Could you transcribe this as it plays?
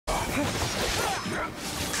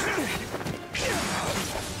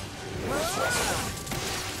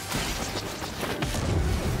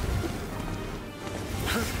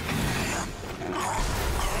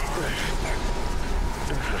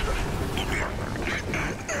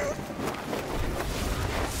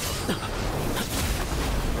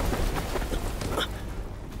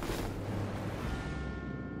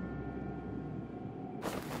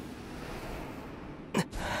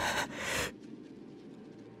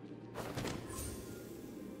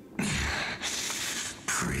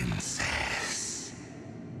Princess.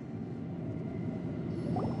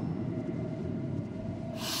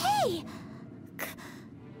 Hey!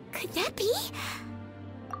 Could that be?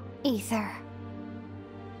 Ether.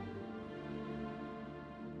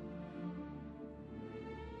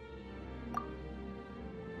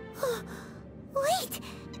 Wait!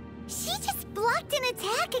 She just blocked an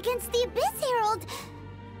attack against the Abyss Herald!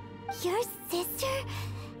 Your sister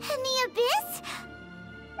and the Abyss?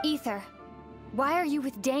 Ether, why are you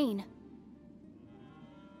with Dane?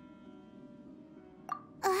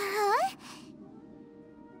 Uh-huh?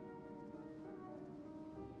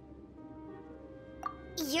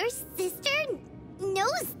 Your sister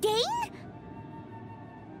knows Dane?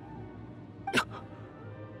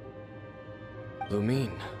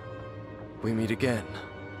 Lumine, we meet again.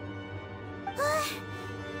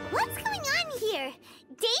 What's going on here?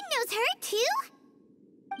 Dane knows her too?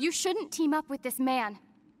 You shouldn't team up with this man.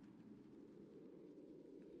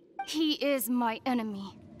 He is my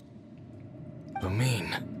enemy.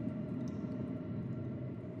 Lumine.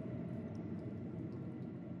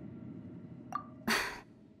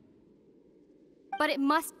 But it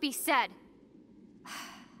must be said.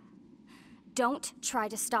 Don't try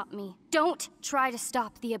to stop me. Don't try to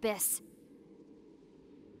stop the Abyss.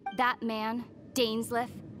 That man, Dainsleif,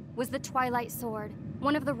 was the Twilight Sword,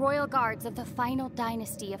 one of the royal guards of the final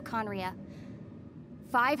dynasty of Conria.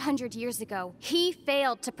 500 years ago, he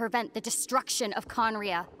failed to prevent the destruction of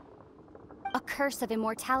Conria. A curse of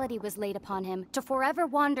immortality was laid upon him to forever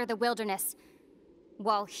wander the wilderness,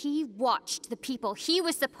 while he watched the people he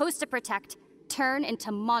was supposed to protect turn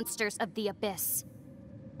into monsters of the Abyss.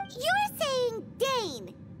 You're saying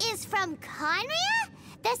Dane is from Conria?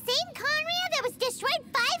 The same Conria that was destroyed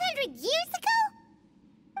 500 years ago?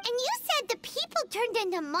 And you said the people turned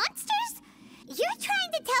into monsters? You're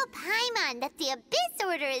trying to tell Paimon that the Abyss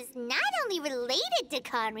Order is not only related to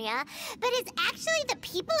Conria, but is actually the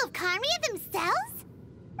people of Conria themselves?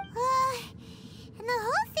 And the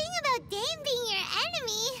whole thing about Dane being your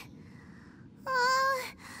enemy...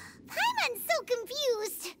 Paimon's so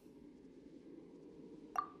confused.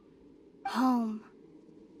 Home.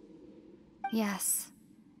 Yes,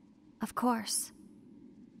 of course.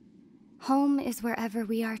 Home is wherever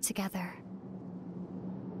we are together.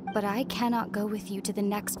 But I cannot go with you to the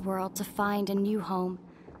next world to find a new home.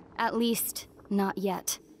 At least, not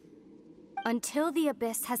yet. Until the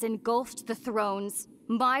Abyss has engulfed the thrones,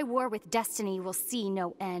 my war with destiny will see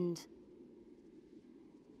no end.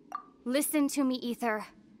 Listen to me, Ether.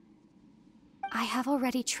 I have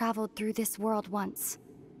already traveled through this world once.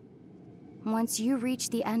 Once you reach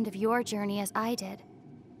the end of your journey as I did,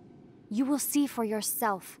 you will see for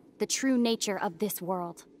yourself the true nature of this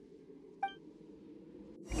world.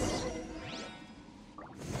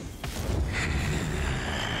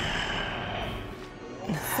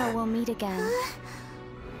 So we'll meet again.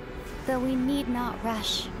 Though we need not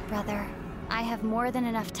rush, brother. I have more than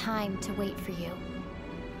enough time to wait for you.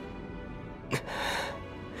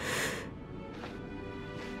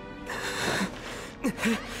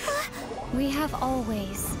 We have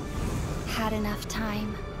always had enough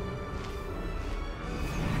time.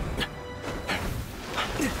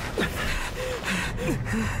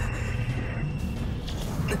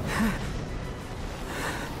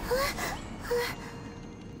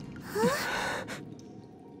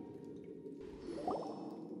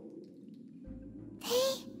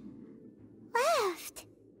 They left.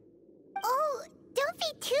 Oh, don't be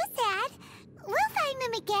too sad. We'll find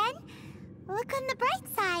them again. Look on the bright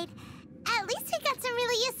side. At least we got some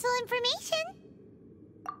really useful information.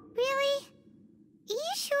 Really?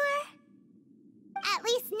 You sure? At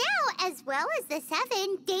least now, as well as the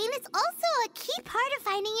Seven, Dane is also a key part of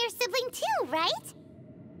finding your sibling too, right?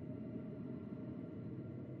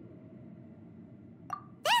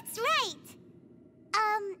 That's right!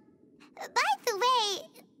 By the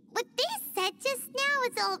way, what they said just now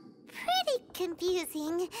is all pretty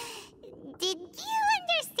confusing. Did you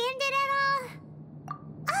understand it at all?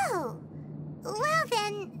 Oh, well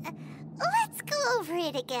then, let's go over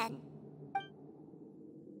it again.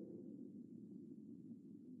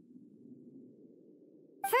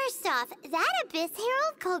 First off, that Abyss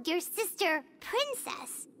Herald called your sister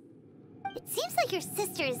Princess. It seems like your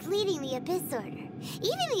sister is leading the Abyss Order.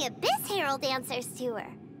 Even the Abyss Herald answers to her.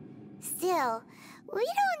 Still, we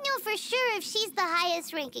don't know for sure if she's the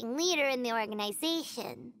highest-ranking leader in the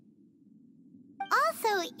organization.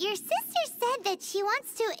 Also, your sister said that she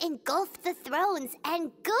wants to engulf the thrones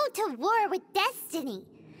and go to war with Destiny.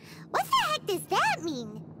 What the heck does that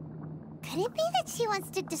mean? Could it be that she wants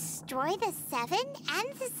to destroy the Seven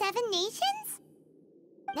and the Seven Nations?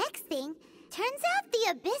 Next thing, turns out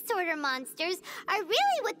the Abyss Order monsters are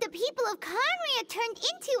really what the people of Conria turned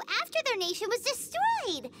into after their nation was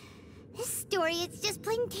destroyed. This story is just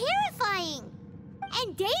plain terrifying.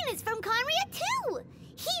 And Dane is from Conria too.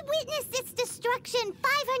 He witnessed its destruction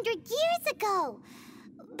 500 years ago.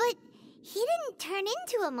 But he didn't turn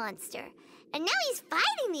into a monster. And now he's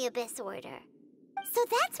fighting the Abyss Order. So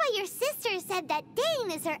that's why your sister said that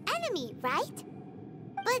Dane is her enemy, right?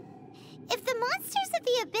 But if the monsters of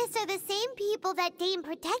the Abyss are the same people that Dane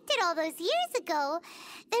protected all those years ago,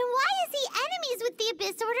 then why is he enemies with the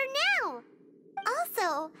Abyss Order now?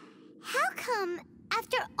 Also, how come,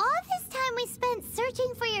 after all this time we spent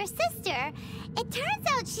searching for your sister, it turns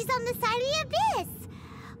out she's on the side of the Abyss?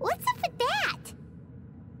 What's up with that?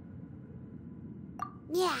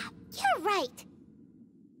 Yeah, you're right.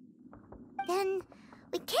 Then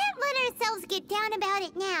we can't let ourselves get down about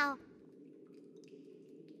it now.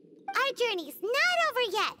 Our journey's not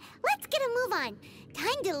over yet. Let's get a move on.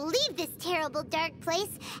 Time to leave this terrible dark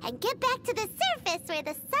place and get back to the surface where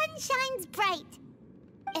the sun shines bright.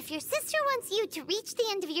 If your sister wants you to reach the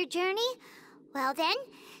end of your journey, well then,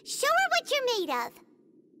 show her what you're made of.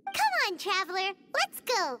 Come on, traveler, let's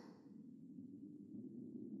go.